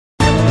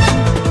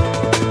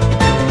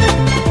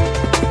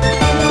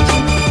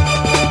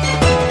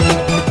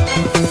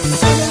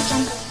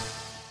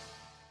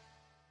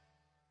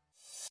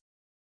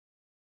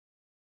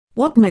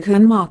what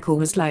Meghan Markle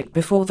was like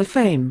before the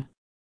fame.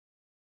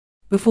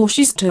 Before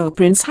she stole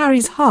Prince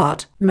Harry's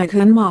heart,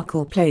 Meghan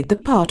Markle played the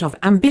part of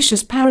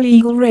ambitious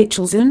paralegal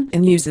Rachel Zane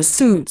in User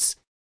Suits.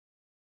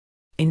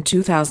 In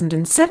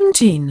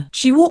 2017,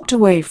 she walked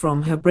away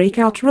from her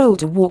breakout role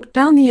to walk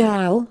down the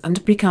aisle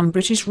and become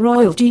British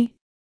royalty.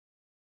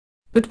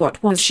 But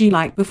what was she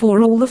like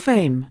before all the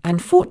fame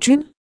and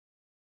fortune?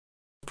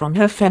 From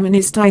her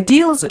feminist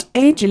ideals at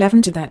age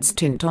 11 to that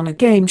stint on a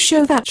game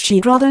show that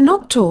she'd rather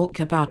not talk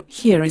about,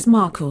 here is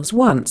Markle's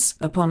once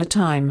upon a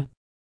time.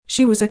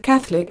 She was a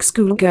Catholic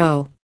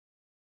schoolgirl.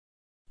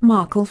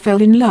 Markle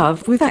fell in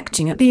love with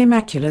acting at the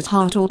Immaculate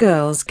Heart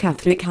All-Girls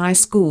Catholic High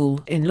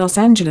School in Los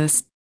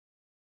Angeles.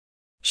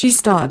 She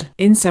starred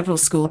in several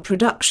school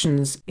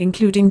productions,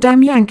 including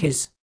Damn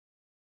Yankees,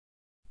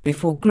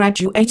 before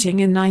graduating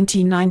in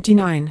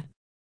 1999.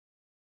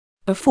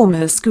 A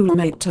former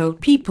schoolmate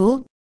told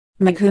People,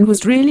 Meghan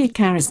was really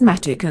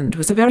charismatic and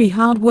was a very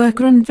hard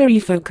worker and very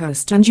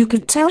focused, and you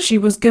could tell she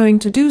was going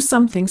to do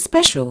something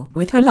special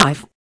with her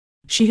life.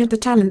 She had the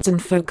talent and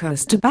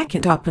focus to back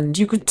it up, and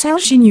you could tell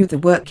she knew the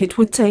work it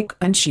would take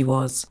and she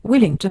was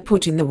willing to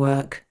put in the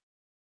work.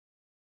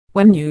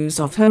 When news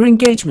of her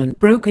engagement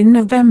broke in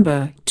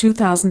November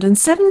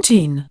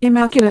 2017,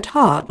 Immaculate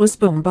Heart was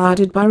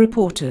bombarded by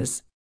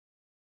reporters.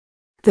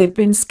 They've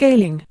been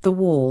scaling the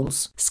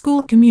walls,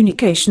 school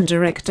communication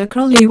director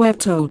Crowley Webb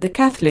told the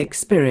Catholic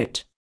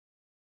Spirit.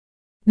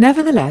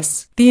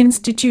 Nevertheless, the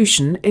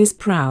institution is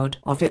proud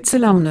of its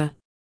alumna.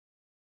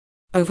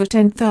 Over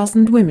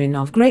 10,000 women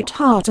of great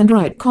heart and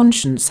right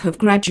conscience have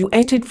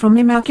graduated from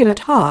Immaculate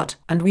Heart,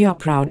 and we are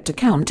proud to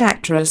count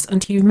actress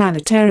and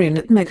humanitarian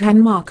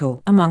Meghan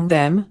Markle among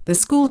them, the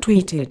school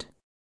tweeted.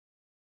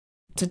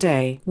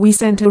 Today, we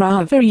send her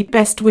our very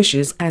best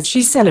wishes as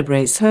she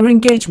celebrates her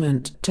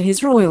engagement to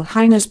His Royal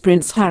Highness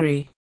Prince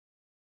Harry.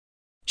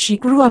 She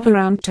grew up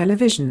around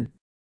television.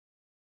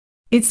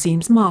 It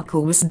seems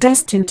Markle was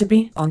destined to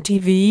be on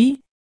TV.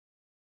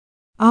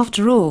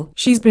 After all,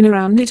 she's been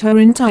around it her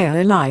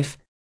entire life.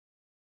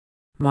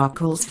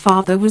 Markle's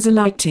father was a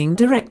lighting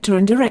director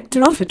and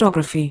director of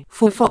photography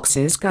for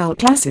Fox's cult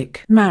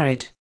classic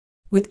Married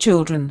with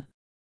Children.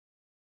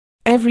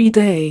 Every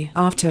day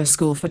after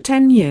school for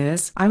 10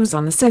 years, I was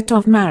on the set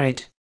of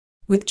Married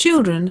with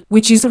Children,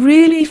 which is a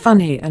really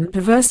funny and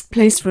perverse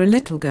place for a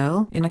little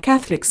girl in a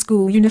Catholic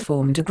school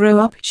uniform to grow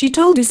up, she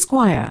told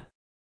Esquire.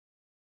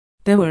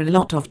 There were a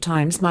lot of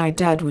times my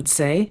dad would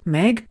say,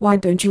 Meg, why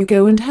don't you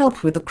go and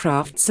help with the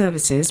craft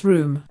services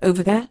room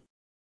over there?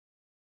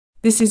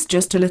 This is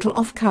just a little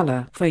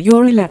off-color for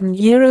your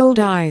 11-year-old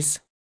eyes.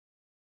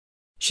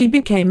 She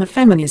became a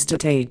feminist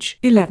at age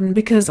 11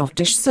 because of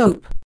dish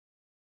soap.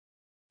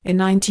 In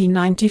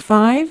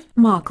 1995,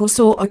 Markle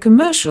saw a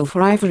commercial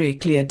for Ivory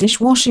Clear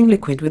dishwashing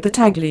liquid with the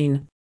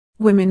tagline,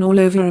 "Women all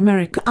over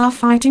America are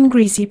fighting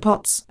greasy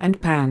pots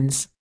and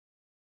pans."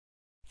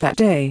 That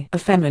day, a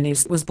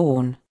feminist was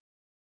born.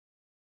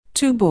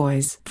 2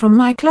 boys from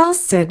my class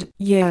said,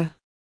 "Yeah.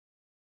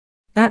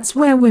 That's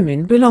where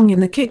women belong, in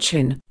the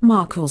kitchen,"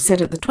 Markle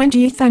said at the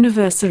 20th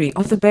anniversary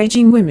of the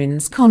Beijing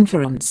Women's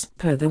Conference,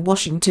 per the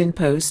Washington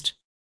Post.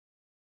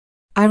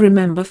 I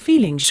remember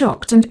feeling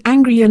shocked and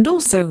angry and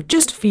also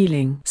just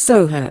feeling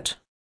so hurt.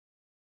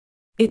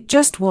 It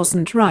just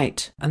wasn't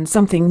right, and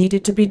something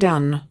needed to be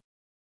done.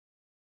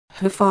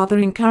 Her father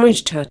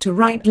encouraged her to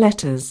write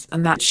letters,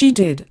 and that she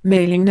did,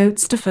 mailing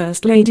notes to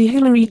First Lady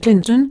Hillary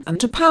Clinton and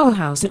to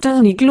powerhouse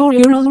attorney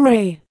Gloria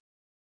Allray.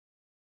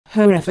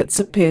 Her efforts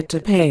appeared to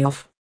pay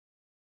off.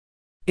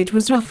 It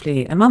was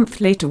roughly a month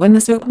later when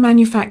the soap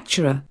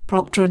manufacturer,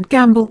 Procter &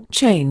 Gamble,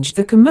 changed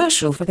the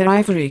commercial for their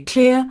Ivory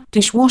Clear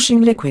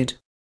dishwashing liquid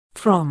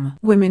from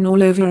 "Women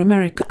all over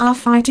America are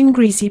fighting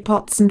greasy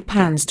pots and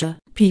pans" to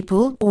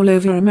 "People all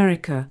over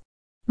America,"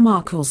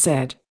 Markle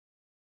said.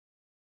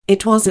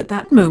 It was at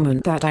that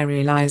moment that I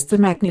realized the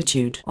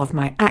magnitude of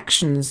my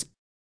actions.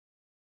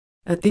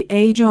 At the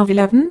age of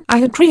 11, I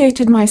had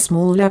created my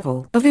small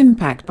level of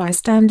impact by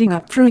standing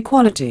up for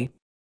equality.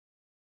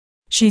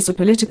 She's a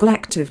political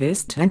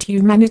activist and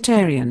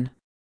humanitarian.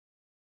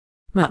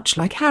 Much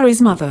like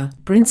Harry's mother,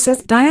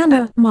 Princess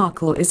Diana,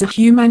 Markle is a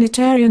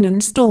humanitarian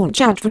and staunch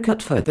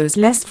advocate for those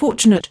less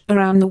fortunate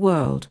around the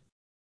world.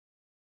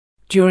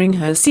 During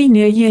her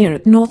senior year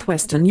at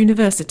Northwestern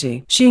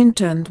University, she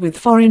interned with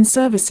Foreign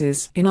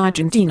Services in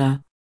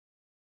Argentina.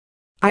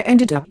 I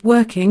ended up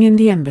working in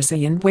the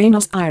embassy in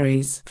Buenos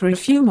Aires for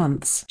a few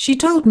months, she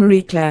told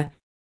Marie Claire.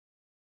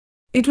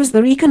 It was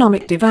the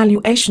economic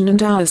devaluation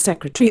and our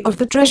Secretary of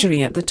the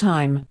Treasury at the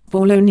time,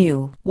 Paul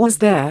O'Neill, was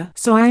there,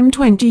 so I'm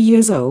 20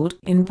 years old,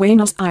 in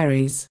Buenos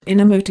Aires, in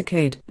a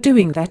motorcade,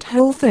 doing that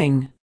whole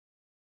thing.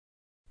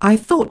 I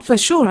thought for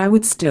sure I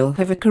would still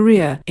have a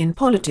career in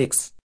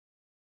politics.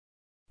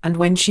 And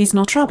when she's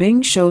not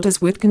rubbing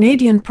shoulders with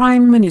Canadian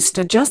Prime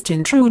Minister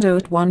Justin Trudeau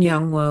at One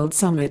Young World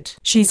Summit,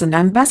 she's an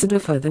ambassador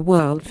for the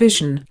World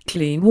Vision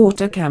Clean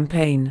Water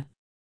campaign.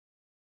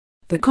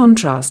 The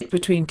contrast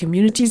between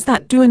communities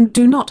that do and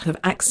do not have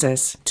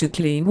access to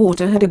clean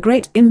water had a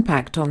great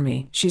impact on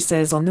me, she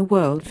says on the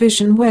World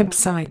Vision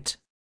website.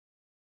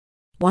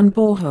 One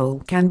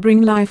borehole can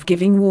bring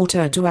life-giving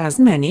water to as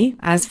many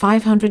as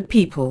 500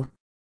 people.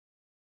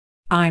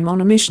 I'm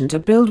on a mission to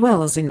build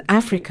wells in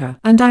Africa,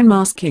 and I'm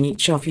asking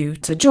each of you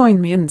to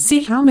join me and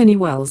see how many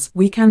wells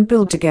we can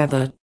build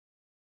together.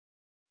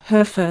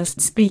 Her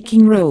first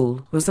speaking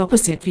role was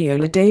opposite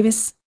Viola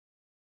Davis.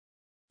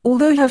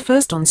 Although her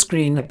first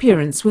on-screen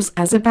appearance was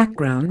as a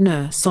background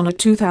nurse on a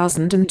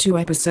 2002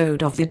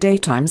 episode of the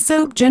daytime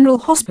soap General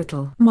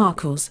Hospital,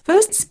 Markle's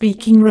first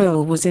speaking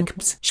role was in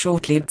C.B.'s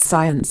short-lived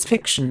science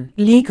fiction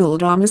legal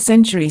drama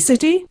Century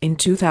City in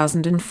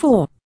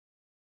 2004.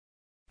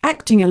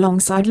 Acting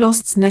alongside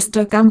Lost's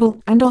Nestor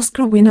Gamble and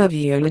Oscar winner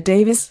Viola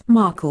Davis,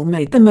 Markle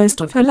made the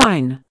most of her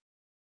line,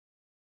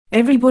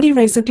 "Everybody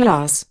raise a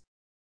glass."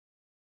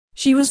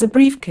 She was the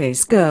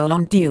briefcase girl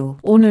on Deal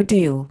or No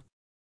Deal.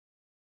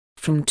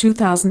 From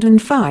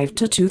 2005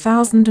 to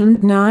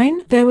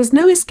 2009, there was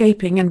no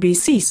escaping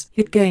NBC's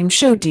hit game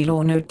show Deal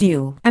or No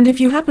Deal, and if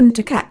you happened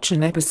to catch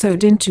an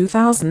episode in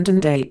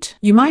 2008,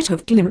 you might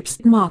have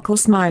glimpsed Markle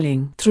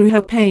smiling through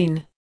her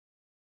pain.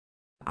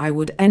 "I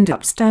would end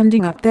up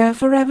standing up there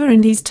forever in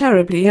these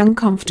terribly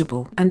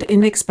uncomfortable and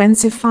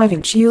inexpensive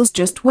 5-inch heels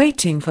just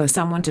waiting for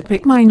someone to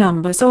pick my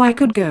number so I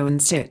could go and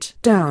sit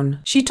down,"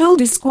 she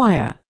told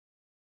Esquire.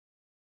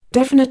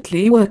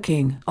 Definitely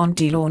working on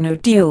Deal or No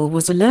Deal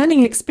was a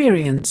learning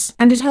experience,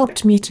 and it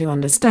helped me to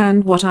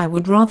understand what I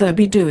would rather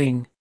be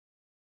doing.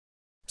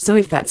 So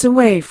if that's a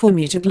way for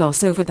me to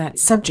gloss over that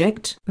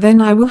subject,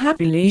 then I will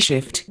happily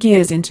shift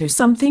gears into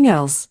something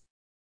else.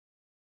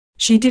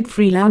 She did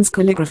freelance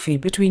calligraphy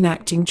between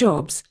acting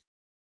jobs.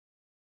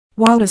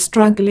 While a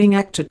struggling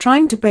actor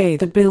trying to pay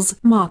the bills,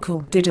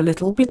 Markle did a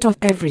little bit of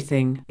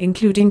everything,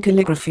 including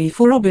calligraphy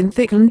for Robin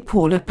Thicke and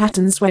Paula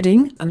Patton's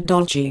wedding and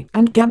Dolce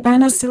 &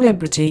 Gabbana's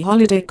celebrity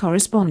holiday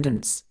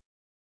correspondence.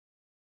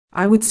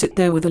 "I would sit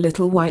there with a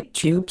little white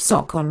tube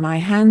sock on my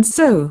hand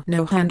so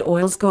no hand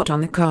oils got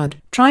on the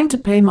card, trying to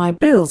pay my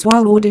bills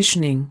while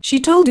auditioning," she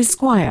told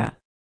Esquire.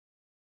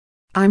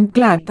 "I'm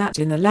glad that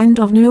in the land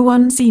of no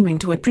one seeming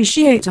to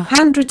appreciate a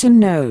handwritten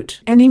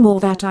note anymore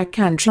that I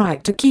can try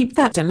to keep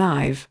that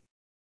alive."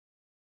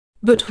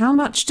 "But how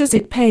much does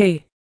it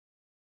pay?"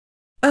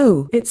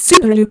 "Oh, it's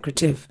super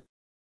lucrative.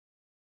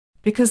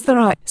 Because there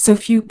are so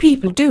few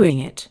people doing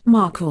it,"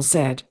 Markle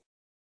said.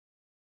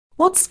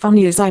 "What's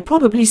funny is I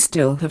probably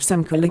still have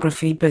some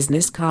calligraphy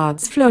business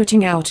cards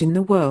floating out in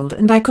the world,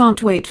 and I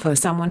can't wait for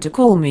someone to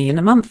call me in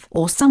a month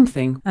or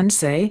something and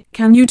say,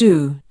 'Can you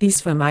do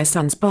these for my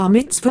son's bar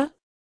mitzvah?'"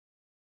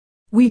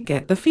 We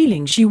get the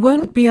feeling she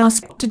won't be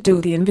asked to do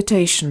the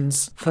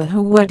invitations for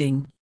her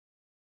wedding.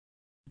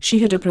 She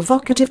had a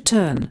provocative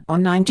turn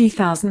on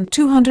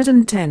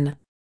 90,210.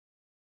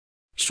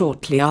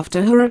 Shortly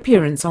after her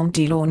appearance on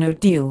Deal or No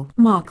Deal,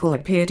 Markle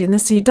appeared in the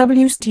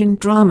CW's teen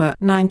drama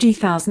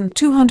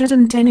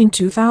 90,210 in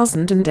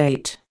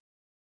 2008.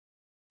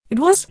 It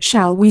was,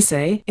 shall we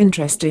say,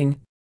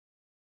 interesting.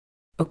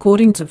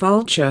 According to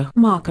Vulture,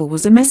 Markle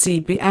was a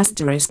messy B****ch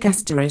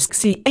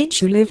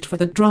who lived for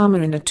the drama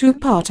in a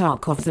two-part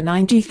arc of the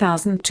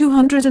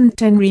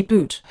 90,210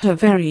 reboot. Her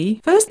very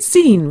first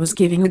scene was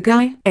giving a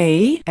guy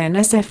a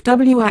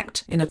NSFW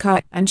act in a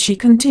car, and she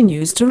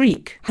continues to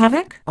wreak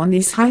havoc on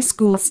these high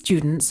school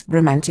students'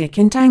 romantic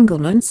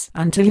entanglements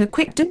until her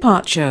quick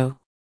departure.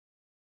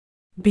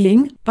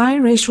 Being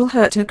biracial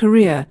hurt her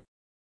career.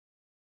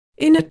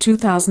 In a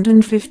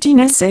 2015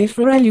 essay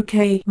for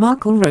LUK,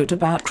 Markle wrote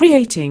about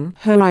creating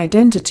her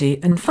identity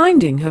and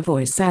finding her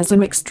voice as a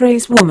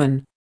mixed-race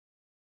woman.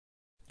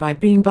 By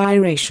being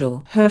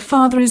biracial, her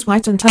father is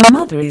white and her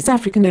mother is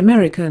African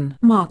American,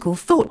 Markle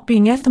thought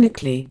being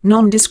ethnically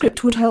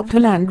nondescript would help her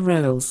land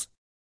roles.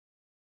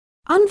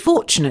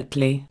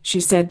 Unfortunately, she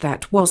said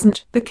that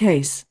wasn't the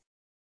case.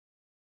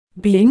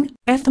 Being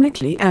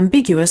ethnically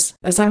ambiguous,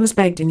 as I was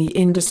begged in the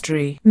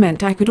industry,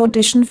 meant I could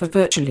audition for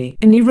virtually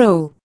any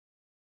role.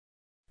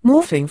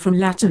 Morphing from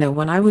Latino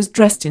when I was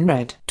dressed in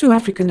red to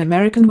African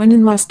American when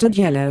in mustard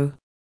yellow.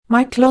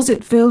 My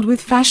closet filled with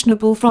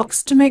fashionable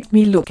frocks to make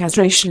me look as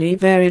racially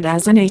varied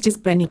as an 80s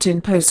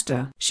Benetton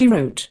poster, she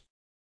wrote.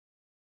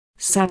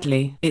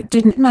 Sadly, it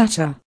didn't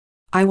matter.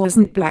 I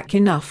wasn't black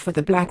enough for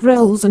the black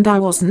roles and I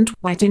wasn't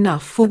white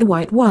enough for the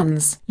white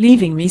ones,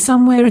 leaving me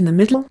somewhere in the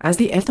middle as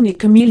the ethnic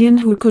chameleon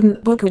who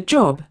couldn't book a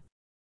job.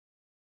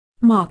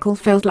 Markle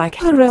felt like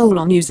her role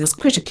on News's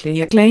critically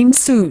acclaimed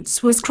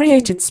Suits was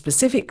created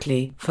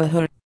specifically for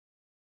her.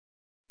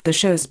 The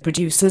show's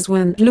producers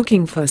weren't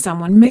looking for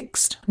someone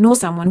mixed, nor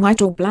someone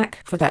white or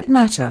black for that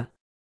matter.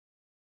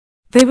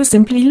 They were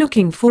simply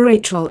looking for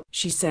Rachel,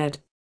 she said.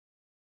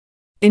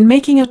 In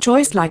making a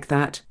choice like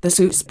that, the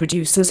Suits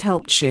producers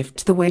helped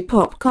shift the way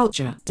pop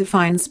culture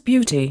defines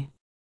beauty.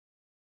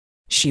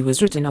 She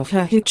was written off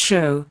her hit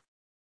show.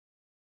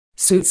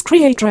 Suits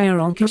creator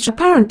Aaron Kish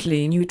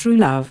apparently knew true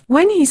love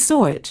when he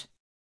saw it.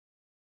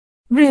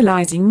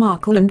 Realizing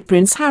Markle and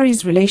Prince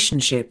Harry's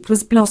relationship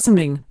was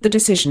blossoming, the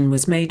decision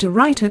was made to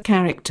write her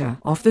character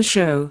off the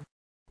show,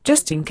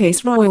 just in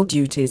case royal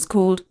duties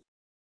called.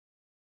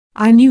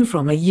 I knew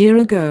from a year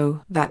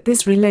ago that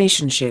this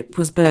relationship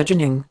was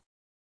burgeoning.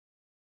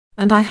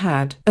 and I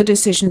had a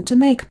decision to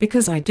make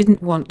because I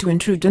didn't want to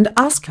intrude and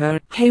ask her,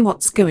 "Hey,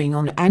 what's going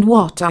on and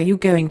what are you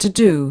going to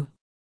do?"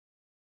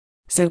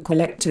 So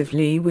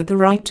collectively with the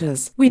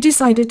writers, we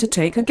decided to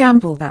take a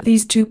gamble that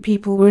these two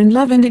people were in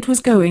love and it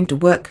was going to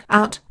work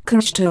out,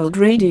 Kirsch told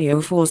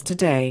Radio 4's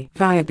Today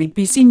via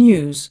BBC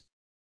News.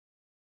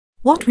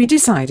 What we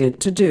decided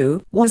to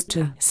do was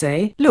to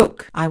say,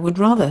 "Look, I would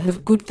rather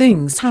have good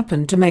things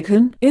happen to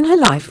Meghan in her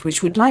life,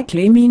 which would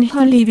likely mean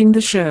her leaving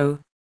the show.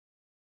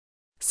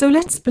 So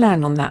let's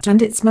plan on that,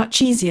 and it's much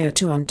easier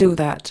to undo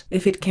that,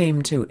 if it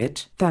came to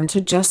it, than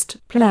to just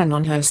plan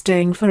on her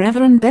staying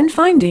forever and then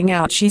finding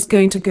out she's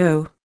going to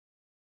go."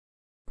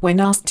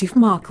 When asked if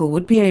Markle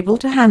would be able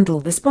to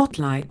handle the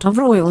spotlight of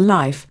royal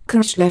life,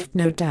 Kirsch left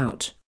no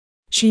doubt.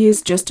 "She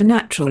is just a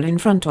natural in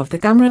front of the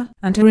camera,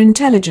 and her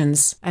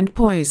intelligence and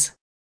poise.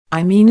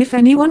 I mean, if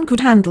anyone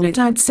could handle it,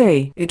 I'd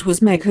say it was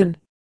Meghan."